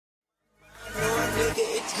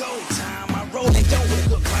go time. I roll and dough with a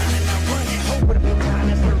good grind and I run and hope with a big time.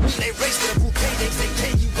 That's the relay race with a bouquet. They say,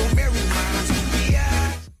 can you go marry mine?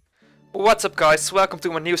 Yeah. What's up guys, welcome to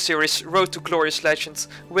my new series Road to Glorious Legends,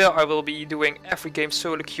 where I will be doing every game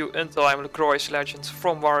solo queue until I'm a Glorious Legend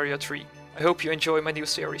from Warrior 3. I hope you enjoy my new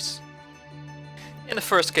series. In the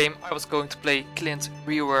first game I was going to play Clint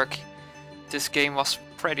rework. This game was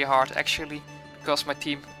pretty hard actually, because my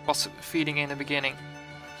team was feeding in the beginning.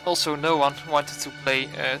 Also no one wanted to play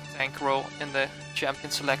a tank role in the champion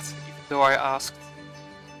select, even though I asked.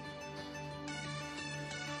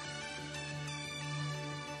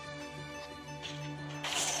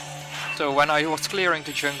 So when I was clearing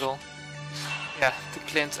the jungle, yeah,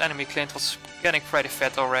 the enemy Clint was getting pretty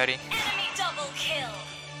fat already. Enemy double kill.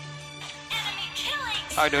 Enemy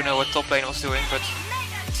killing. I don't know what top lane was doing, but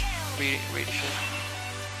really shit.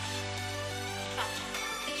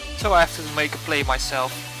 So I have to make a play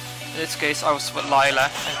myself. In this case I was with Lila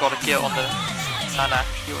and got a kill on the Nana.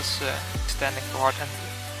 She was extending too hard and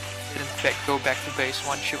didn't go back to base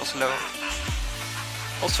once she was low.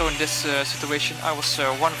 Also in this situation I was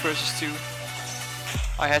 1 versus 2.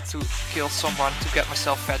 I had to kill someone to get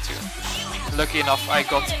myself fat too. Lucky enough I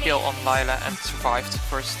got the kill on Lila and survived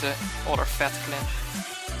versus the other fat Clint.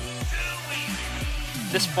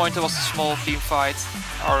 At this point there was a small team fight.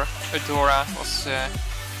 Our Adora was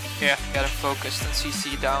getting focused and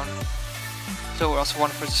CC down. So there was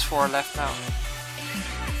 1 versus 4 left now.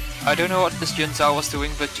 I don't know what this Yun Zhao was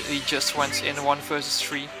doing, but he just went in 1 versus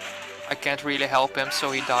 3. I can't really help him,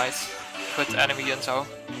 so he dies. But enemy Yun Zhao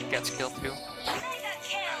gets killed too.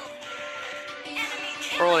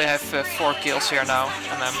 I already have 4 kills here now,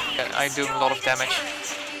 and I'm doing a lot of damage.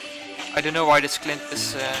 I don't know why this Clint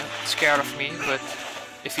is scared of me, but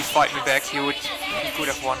if he fight me back, he could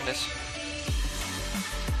have won this.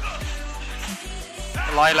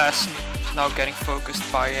 Lila is now getting focused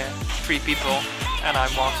by 3 people, and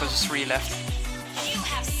I'm 1 versus 3 left.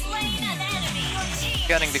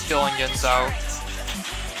 Getting the kill on Yun Zhao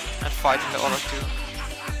and fighting the other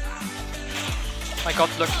 2. I got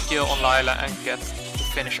lucky kill on Lila and get to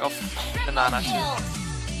finish off the Nana too.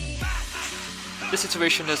 This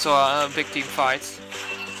situation is a big team fight.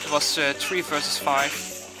 It was 3 versus 5.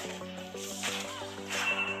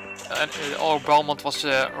 And all Belmont was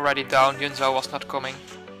already down, Yun Zhao was not coming.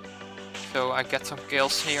 So I get some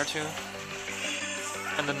kills here too.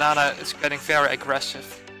 And the Nana is getting very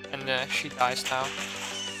aggressive and she dies now.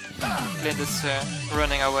 Clint is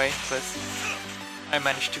running away, but I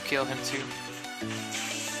managed to kill him too.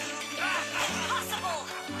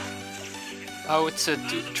 Now it's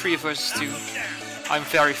 3 versus 2. I'm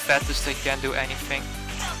very fat, so they can't do anything.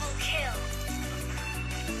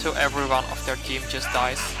 So everyone of their team just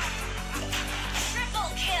dies.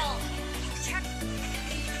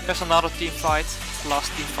 There's another team fight, the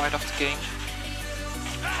last team fight of the game.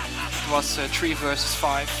 It was 3 versus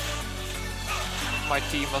 5. My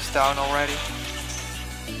team was down already.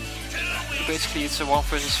 So basically it's a 1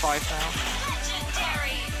 versus 5 now.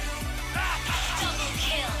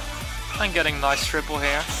 I'm getting a nice triple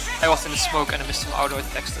here. I was in the smoke and I missed some auto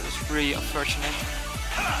attacks, that is really unfortunate.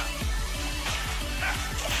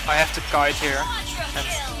 I have to kite here and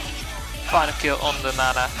find a kill on the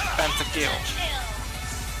Nana. Penta kill.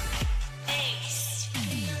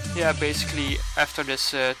 Yeah, basically after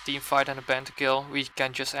this team fight and a penta kill, we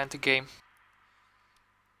can just end the game.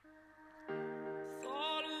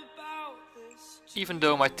 Even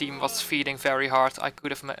though my team was feeding very hard, I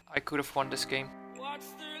could have won this game.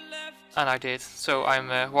 And I did. So I'm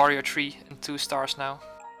Warrior 3 and 2 stars now.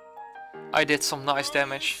 I did some nice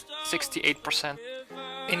damage, 68%.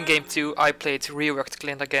 In game 2 I played reworked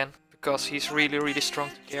Clint again, because he's really strong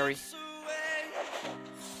to carry.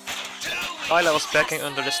 Lila was backing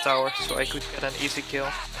under this tower, so I could get an easy kill.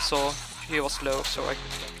 I saw he was low, so I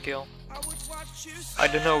could get a kill. I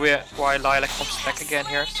don't know why Lila comes back again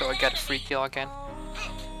here, so I get a free kill again.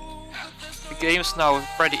 The game is now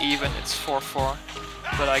pretty even, it's 4-4,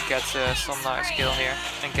 but I get some nice kill here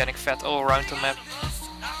and getting fat all around the map.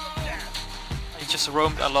 I just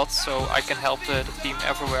roamed a lot, so I can help the team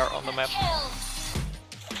everywhere on the map.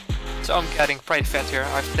 So I'm getting pretty fat here,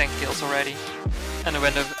 I have 10 kills already. And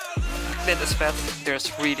when the Clint is fat,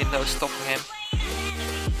 there's really no stopping him.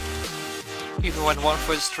 Even when 1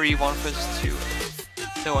 versus 3, 1 versus 2,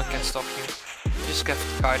 no one can stop you. You just have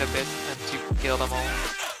to kite a bit and you can kill them all.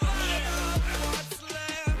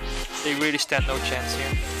 They really stand no chance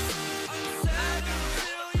here.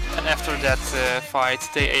 And after that fight,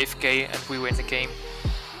 they AFK and we win the game.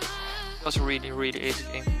 It was a really easy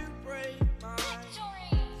game.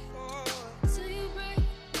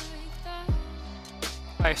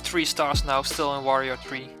 I have 3 stars now, still in Warrior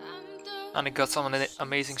 3. And I got some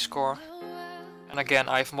amazing score. And again,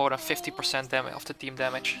 I have more than 50% damage of the team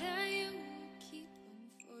damage.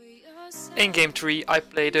 In game 3 I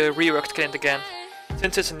played the reworked Clint again.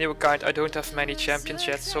 Since it's a new account I don't have many champions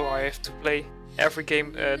yet, so I have to play every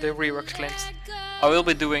game the reworked Clint. I will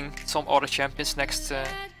be doing some other champions next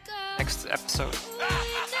episode.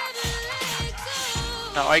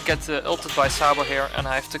 Now I get ulted by Saber here and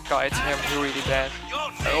I have to kite him really bad.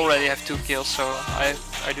 I already have 2 kills, so I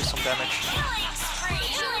do some damage.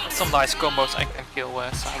 Some nice combos I can kill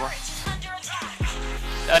Saber.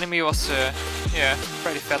 The enemy was yeah,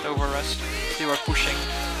 pretty fat over us. They were pushing.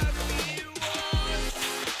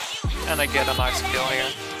 And I get a nice kill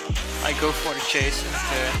here. I go for the chase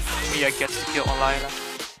and Mia gets the kill on Lila.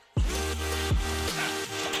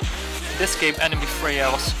 In this game enemy Freya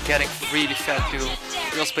was getting really fat too.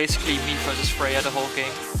 It was basically me versus Freya the whole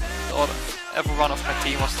game. Everyone of my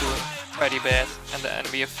team was doing pretty bad and the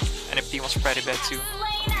enemy team was pretty bad too.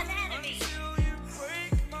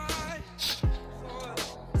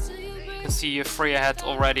 You can see Freya had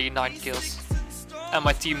already 9 kills and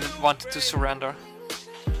my team wanted to surrender.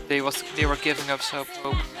 They were giving up some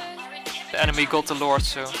hope. The enemy got the Lord,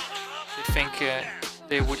 so they think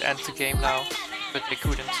they would end the game now, but they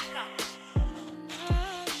couldn't.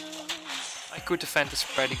 I could defend this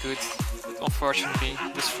pretty good, but unfortunately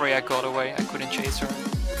this Freya got away, I couldn't chase her.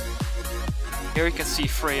 Here you can see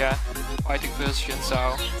Freya fighting versus Yun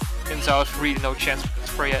Zhao. Yun Zhao has really no chance because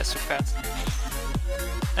Freya is so fat.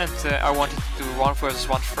 And I wanted to do 1 versus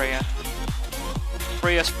 1 Freya.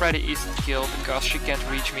 Freya is pretty easy to kill because she can't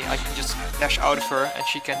reach me, I can just dash out of her and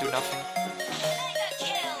she can do nothing.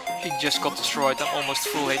 She just got destroyed, I'm almost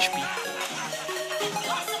full HP.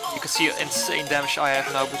 You can see insane damage I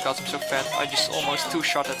have now because I'm so fat. I just almost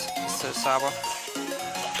 2-shotted this Saber.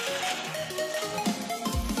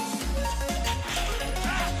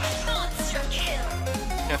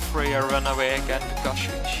 Yeah, Freya ran away again because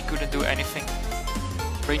she couldn't do anything.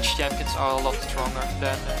 Ranged champions are a lot stronger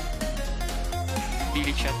than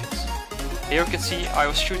melee champions. Here you can see I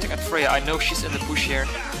was shooting at Freya, I know she's in the bush here.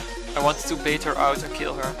 I wanted to bait her out and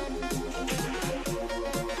kill her.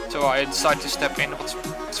 So I decided to step in, but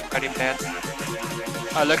it's pretty bad.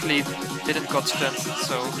 I luckily didn't got stunned,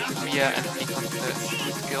 so Mia and me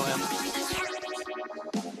could kill him.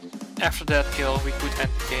 After that kill we could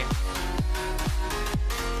end the game.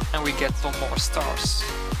 And we get some more stars.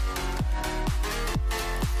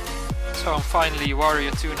 So I'm finally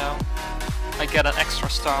Warrior 2 now. I get an extra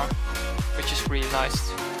star, which is really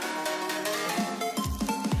nice.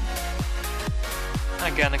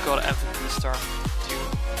 Again I got an MVP star too.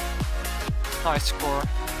 Nice score,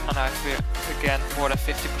 and I have again more than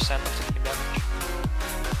 50% of the team damage.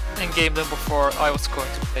 In game number 4 I was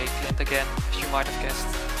going to play Clint again, as you might have guessed.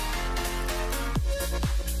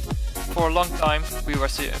 For a long time we were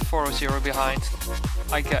 4-0 behind.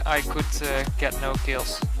 I could get no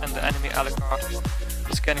kills, and the enemy Alucard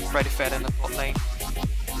is getting pretty fat in the bot lane.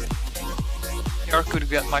 Here I could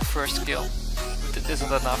get my first kill, but it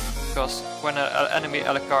isn't enough, because when an enemy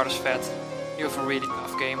Alucard is fat, you have a really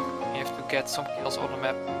tough game. You have to get some kills on the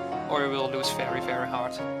map, or you will lose very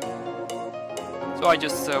hard. So I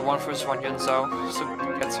just 1 versus 1 Yun Zhao, so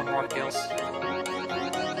to get some more kills.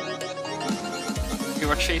 We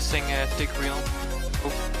were chasing Tigreal.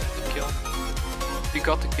 Oh, the kill. We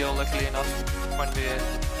got the kill luckily enough when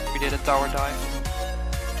we did a tower dive.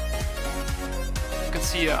 You can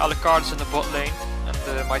see Alucard is in the bot lane,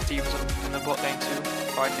 and my team is in the bot lane too,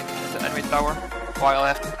 fighting in the enemy tower, while I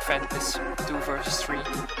have to defend this 2 versus 3.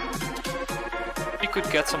 We could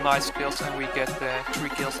get some nice kills and we get 3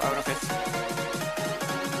 kills out of it.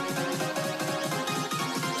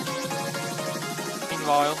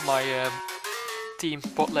 Meanwhile, my team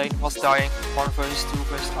bot lane was dying 1 versus 2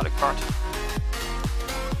 versus Alucard.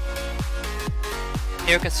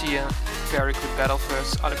 Here you can see a very good battle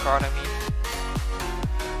versus Alucard and me.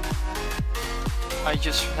 I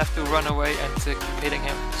just have to run away and keep hitting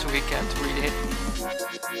him so he can't really hit me.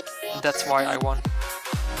 And that's why I won.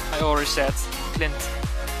 I already said Clint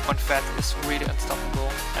when fat is really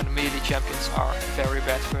unstoppable and melee champions are very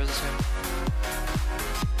bad versus him.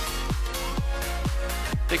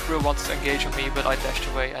 Tigreal wanted to engage on me, but I dashed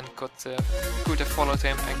away and could have followed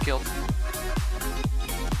him and killed him.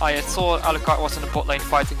 I saw Alucard was in the bot lane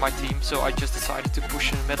fighting my team, so I just decided to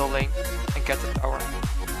push in the middle lane and get the tower.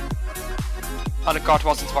 Alucard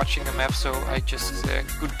wasn't watching the map, so I just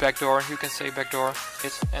could backdoor, you can say backdoor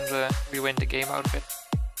it, and we win the game out of it.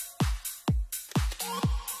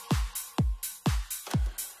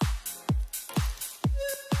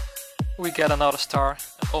 We get another star,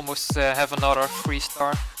 and Almost have another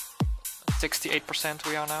 3-star. 68%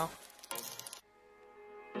 we are now.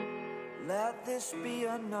 Let this be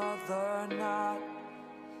another night.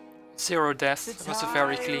 0 death, it was a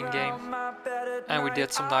very clean game. And we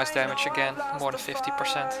did some nice damage again, more than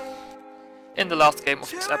 50%. In the last game of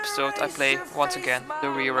this episode I play once again the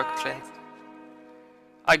Perfect Clint.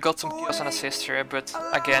 I got some kills and assists here, but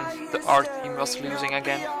again our team was losing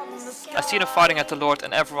again. I see them fighting at the Lord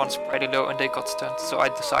and everyone's pretty low and they got stunned, so I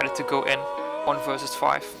decided to go in 1 versus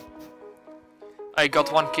 5. I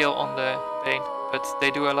got 1 kill on the Bane, but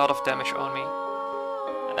they do a lot of damage on me.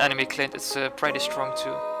 And enemy Clint is pretty strong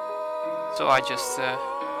too. So I just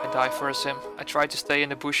I die first him. I tried to stay in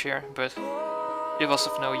the bush here, but it was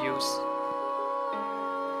of no use.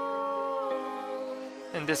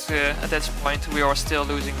 And at this point we are still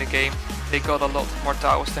losing the game. They got a lot more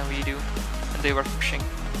towers than we do, and they were pushing.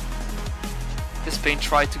 This Bane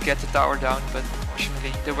tried to get the tower down, but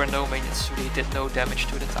unfortunately there were no minions, so he did no damage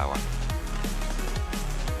to the tower.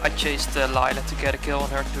 I chased Lila to get a kill on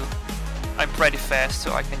her too. I'm pretty fast,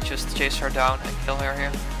 so I can just chase her down and kill her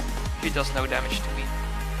here. She does no damage to me.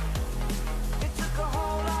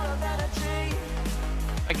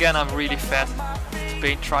 Again, I'm really fast.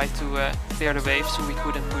 Bane tried to clear the wave so we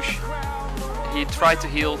couldn't push. He tried to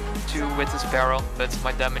heal too with his barrel, but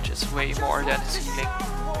my damage is way more than his healing,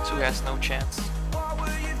 so he has no chance.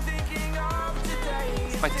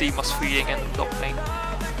 My team was feeding in the top lane,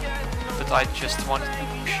 but I just wanted to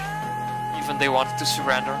push. Even they wanted to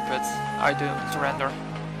surrender, but I didn't surrender.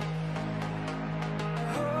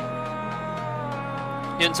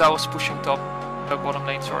 Yunza was pushing bottom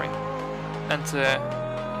lane, sorry, and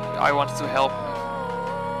I wanted to help.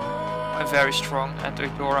 I'm very strong, and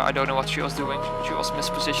Eudora, I don't know what she was doing. She was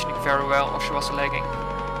mispositioning very well, or she was lagging.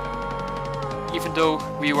 Even though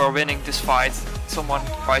we were winning this fight, someone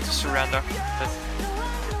tried to surrender. But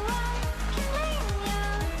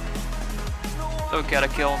so get a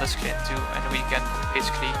kill on this Clint too, and we can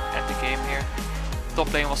basically end the game here.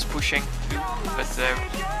 Top lane was pushing too, but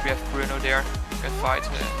we have Bruno there who can fight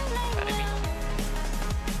the enemy.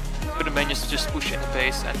 So the minions just push in the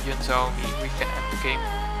base, and Yunza and me, we can end the game.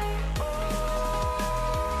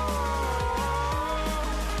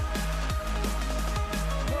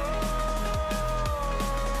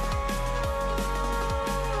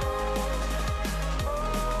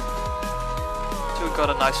 So we got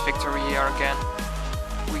a nice victory here again.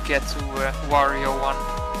 We get to Wario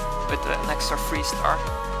 1 with an extra 3-star.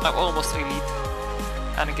 I'm almost elite.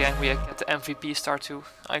 And again we get the MVP star too.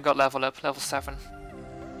 I got level up, level 7.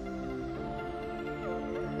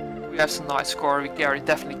 We have some nice score. We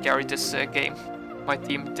definitely carried this game. My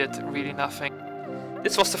team did really nothing.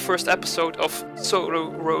 This was the first episode of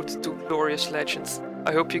Solo Road to Glorious Legends.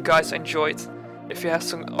 I hope you guys enjoyed. If you have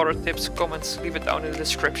some other tips, comments, leave it down in the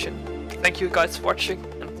description. Thank you guys for watching,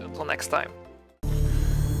 and until next time.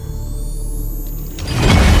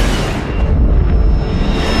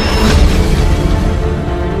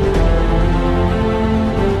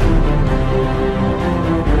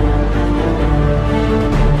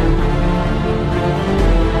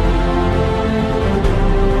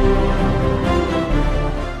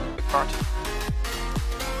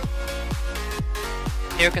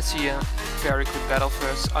 Here you can see a very good battle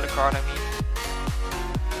versus Alucard, I mean.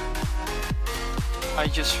 I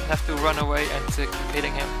just have to run away and keep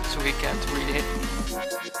hitting him so he can't really hit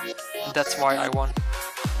me. And that's why I won.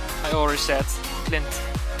 I already said Clint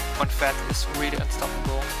on Fat is really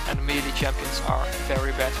unstoppable and melee champions are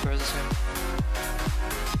very bad versus him.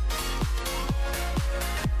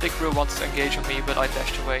 Big Bro wanted to engage on me, but I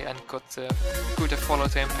dashed away and could have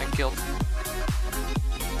followed him and killed him.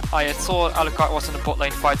 I saw Alucard was in the bot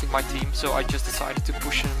lane fighting my team, so I just decided to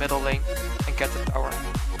push in the middle lane and get the tower.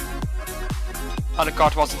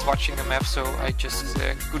 Alucard wasn't watching the map, so I just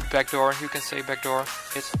good backdoor, you can say backdoor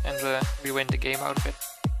it, and we win the game out of it.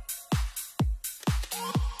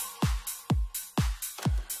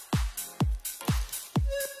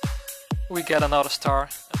 We get another star,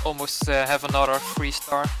 and almost have another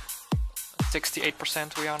 3-star.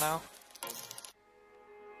 68% we are now.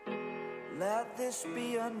 Let this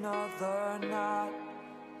be another night.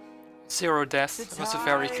 0 death, it was a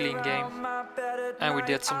very clean game. And we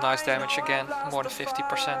did some nice damage again, more than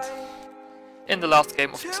 50%. In the last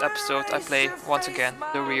game of this episode I play once again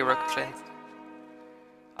the Perfect Clint.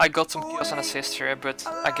 I got some kills and assists here, but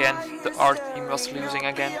again our team was losing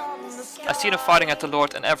again. I see them fighting at the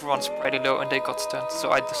Lord and everyone's pretty low and they got stunned, so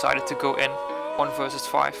I decided to go in 1 versus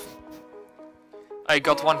 5. I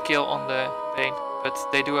got 1 kill on the Bane, but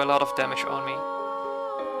they do a lot of damage on me.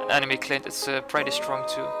 And enemy Clint is pretty strong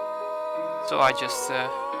too. So I just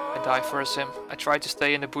I die versus him. I tried to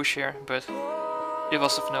stay in the bush here, but it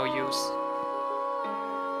was of no use.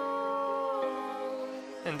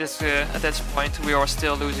 And this, at this point we are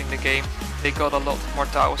still losing the game. They got a lot more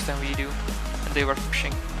towers than we do, and they were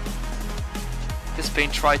pushing. This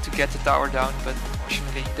Pain tried to get the tower down, but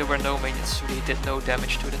unfortunately there were no minions, so he did no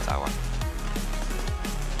damage to the tower.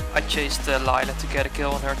 I chased Lila to get a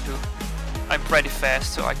kill on her too. I'm pretty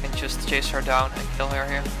fast, so I can just chase her down and kill her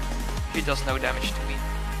here. She does no damage to me.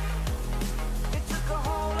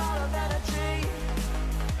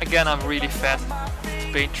 Again, I'm really fat.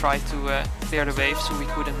 Pain tried to clear the wave so we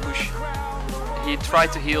couldn't push. He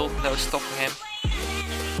tried to heal, no stopping him.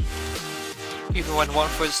 Even when 1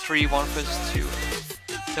 versus 3, 1 versus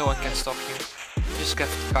 2, no one can stop you. You just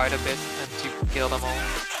have to guide a bit and you can kill them all.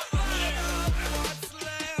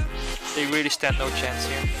 They really stand no chance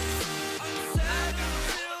here.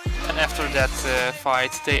 And after that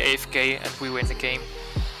fight, they AFK and we win the game.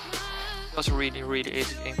 It was a really, really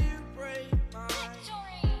easy game.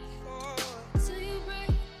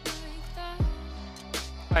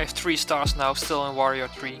 I have 3 stars now, still in Warrior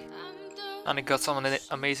 3. And I got some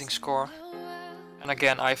amazing score. And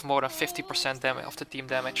again, I have more than 50% of the team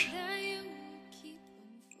damage.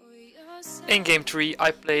 In game 3,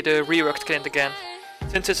 I played the reworked Clint again.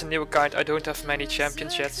 Since it's a new account, I don't have many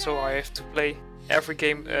champions yet, so I have to play every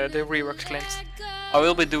game the reworked Clint. I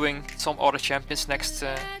will be doing some other champions next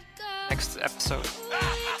episode.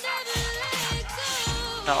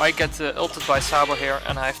 Now I get ulted by Saber here,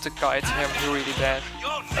 and I have to kite him really bad.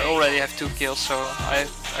 I already have 2 kills, so I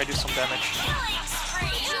do some damage.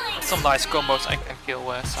 Some nice combos I can kill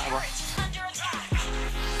Saber.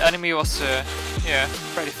 The enemy was yeah,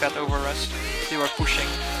 pretty fat over us. They were pushing.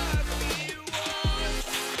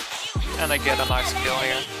 And I get a nice kill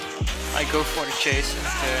here. I go for the chase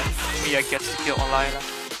and Mia gets the kill on Lila.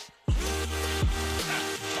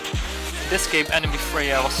 This game enemy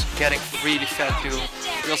Freya was getting really fat too.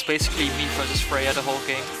 It was basically me versus Freya the whole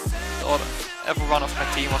game. Everyone of my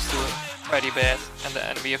team was doing pretty bad, and the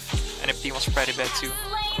enemy team was pretty bad too.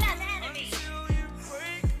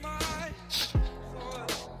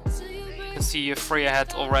 You can see Freya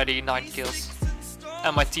had already 9 kills,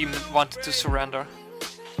 and my team wanted to surrender.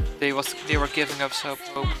 They were giving up some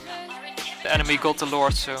hope. The enemy got the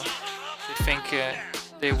Lord, so they think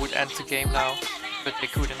they would end the game now, but they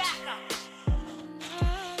couldn't.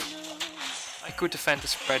 I could defend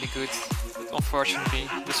this pretty good, but unfortunately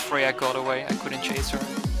this Freya got away, I couldn't chase her.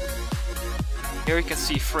 Here you can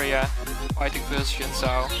see Freya fighting versus Yun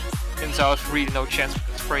Zhao. Yun Zhao has really no chance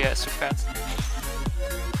because Freya is so fat.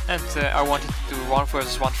 And I wanted to do 1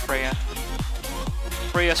 versus 1 Freya.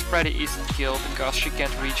 Freya is pretty easy to kill because she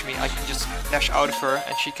can't reach me, I can just dash out of her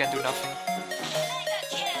and she can do nothing.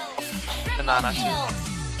 The Nana too.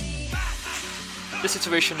 This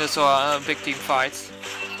situation is a big team fight.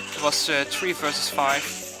 It was 3 versus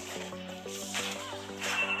 5.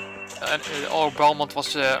 And Balmont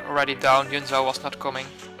was already down, Yun Zhao was not coming.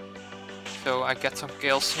 So I get some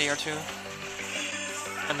kills here too.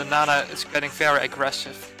 And the Nana is getting very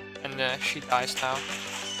aggressive, and she dies now.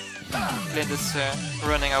 Clint is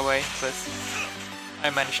running away, but I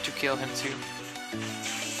managed to kill him too.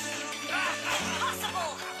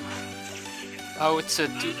 Oh, it's a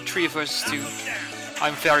 3 versus 2.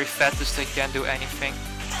 I'm very fat, so they can't do anything.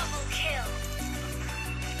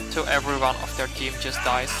 So everyone of their team just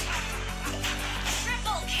dies.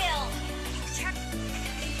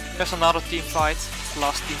 There's another team fight, the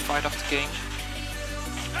last team fight of the game.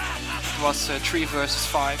 It was 3 versus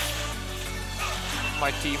 5.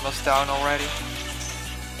 My team was down already.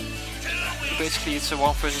 So basically it's a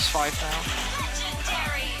 1 versus 5 now.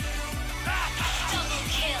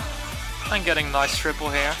 I'm getting a nice triple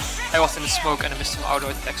here. I was in the smoke and I missed some auto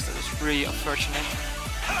attacks, that was really unfortunate.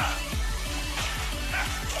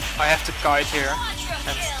 I have to kite here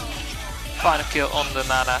and final kill on the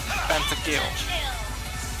Nana, Penta kill.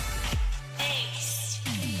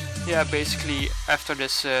 Yeah, basically after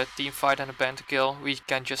this team fight and a Penta kill, we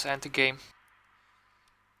can just end the game.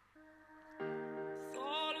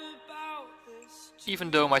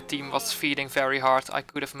 Even though my team was feeding very hard, I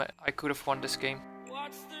could have won this game.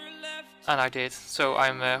 And I did, so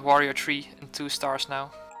I'm Warrior 3 and 2 stars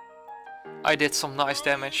now. I did some nice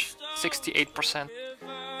damage, 68%.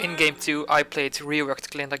 In game 2 I played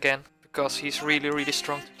reworked Clint again, because he's really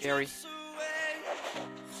strong to carry.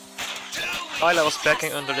 Lila was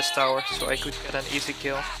backing under this tower, so I could get an easy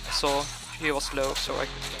kill. I saw he was low, so I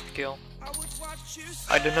could get a kill.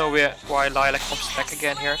 I don't know why Lila comes back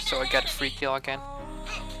again here, so I get a free kill again.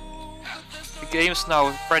 The game is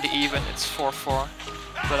now pretty even, it's 4-4.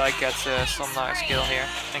 But I get some nice kill here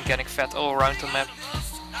and getting fat all around the map.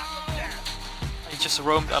 just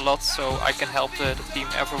roamed a lot, so I can help the team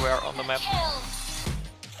everywhere on the map.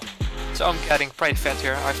 So I'm getting pretty fat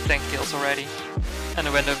here. I have 10 kills already. And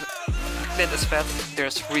when the Clint is fat,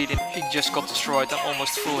 there's really... He just got destroyed. I'm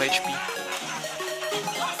almost full HP.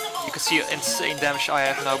 You can see insane damage I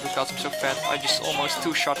have now because I'm so fat. I just almost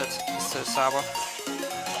two-shotted this Saber.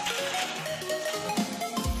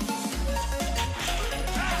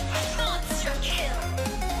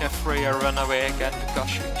 Yeah, Freya ran away again because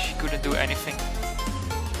she couldn't do anything.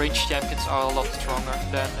 Ranged champions are a lot stronger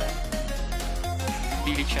than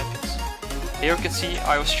melee champions. Here you can see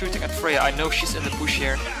I was shooting at Freya. I know she's in the bush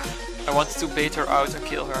here. I wanted to bait her out and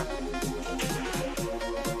kill her.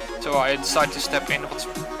 So I decided to step in, but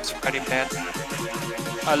it's pretty bad.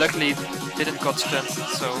 I luckily didn't got stunned,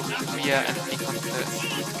 so Mia and me could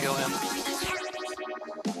kill him.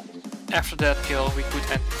 After that kill we could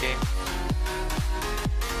end the game.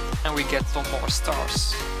 And we get some more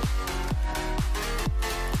stars.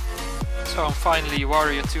 So I'm finally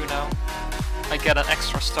Warrior 2 now. I get an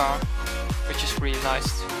extra star, which is really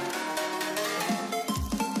nice.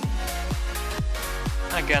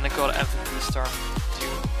 Again I got an MVP star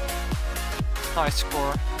too. Nice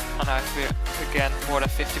score, and I have again more than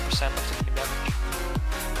 50% of the team damage.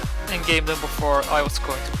 In game number 4 I was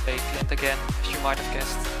going to play Clint again, as you might have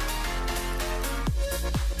guessed.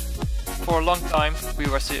 For a long time we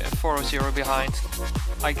were 4-0 behind.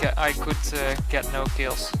 I could get no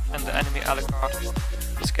kills, and the enemy Alucard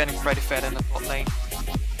was getting pretty fat in the bot lane.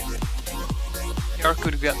 Here I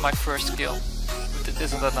could get my first kill, but it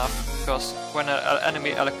isn't enough, because when an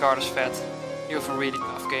enemy Alucard is fat, you have a really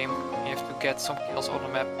tough game. You have to get some kills on the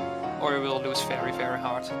map, or you will lose very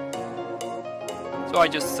hard. So I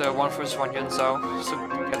just 1 vs 1 Yun Zhao, so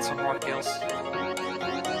to get some more kills.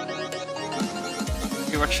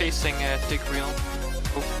 We were chasing Tigreal.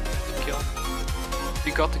 Oh, the kill.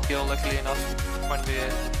 We got the kill, luckily enough, when we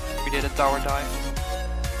did a tower dive.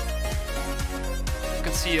 You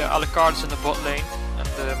can see Alucard is in the bot lane, and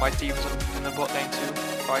my team is in the bot lane too,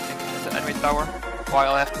 fighting the enemy tower,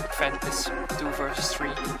 while I have to defend this 2 vs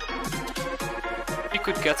 3. We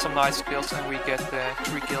could get some nice kills, and we get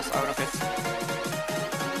 3 kills out of it.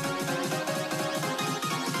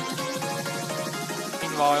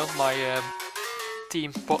 Meanwhile, my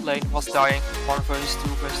team bot lane was dying 1 vs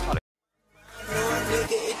 2 vs Alucard.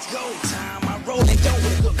 It's go time. I roll it, don't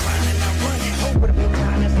with a good grind, and I run it. Hope it'll be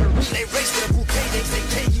mine. That's the relay race with a bouquet. They say,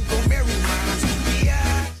 can you go marry mine?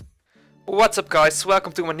 Yeah. What's up guys,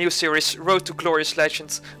 welcome to my new series Road to Glorious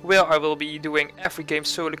Legends, where I will be doing every game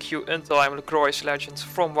solo queue until I'm a Glorious Legend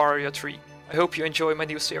from Warrior 3. I hope you enjoy my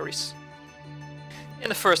new series. In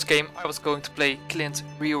the first game I was going to play Clint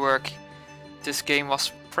rework. This game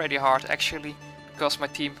was pretty hard actually, because my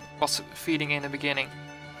team was feeding in the beginning.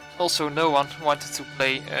 Also no one wanted to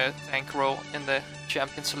play a tank role in the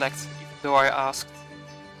champion select, even though I asked.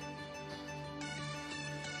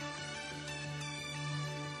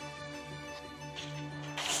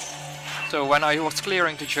 So when I was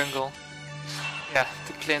clearing the jungle, yeah,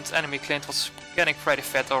 the enemy Clint was getting pretty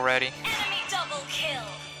fat already. Enemy double kill.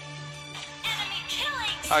 Enemy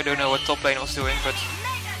killing. I don't know what top lane was doing, but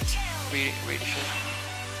it's really shit.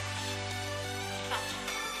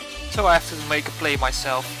 So I have to make a play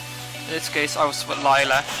myself. In this case I was with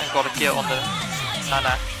Lila and got a kill on the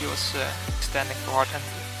Nana. He was extending too hard and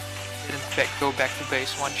didn't go back to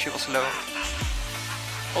base when she was low.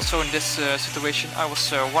 Also in this situation I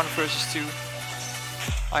was 1 vs 2.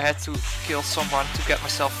 I had to kill someone to get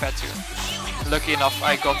myself fat too. Lucky enough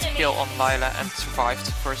I got the kill on Lila and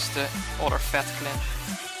survived versus the other fat Clint.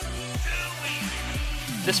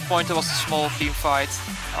 At this point it was a small team fight.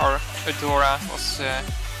 Our Adora was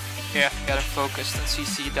getting focused and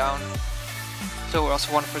CC down. So it was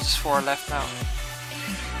 1 vs 4 left now.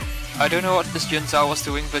 I don't know what this Yun Zhao was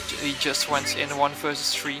doing, but he just went in 1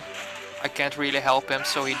 vs 3. I can't really help him,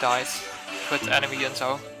 so he dies. But enemy Yun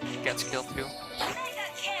Zhao gets killed too.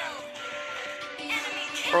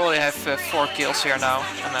 I already have 4 kills here now,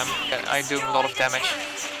 and I'm doing a lot of damage.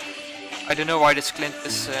 I don't know why this Clint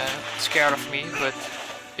is scared of me, but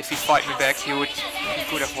if he fight me back, he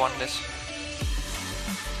could have won this.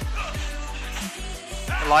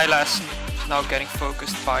 Lila is now getting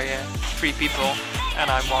focused by 3 people,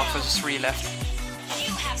 and I'm 1 vs 3 left.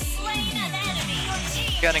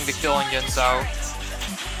 Getting the kill on Yun Zhao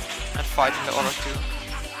and fighting the other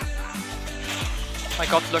 2. I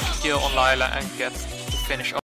got lucky kill on Lila and get the finish.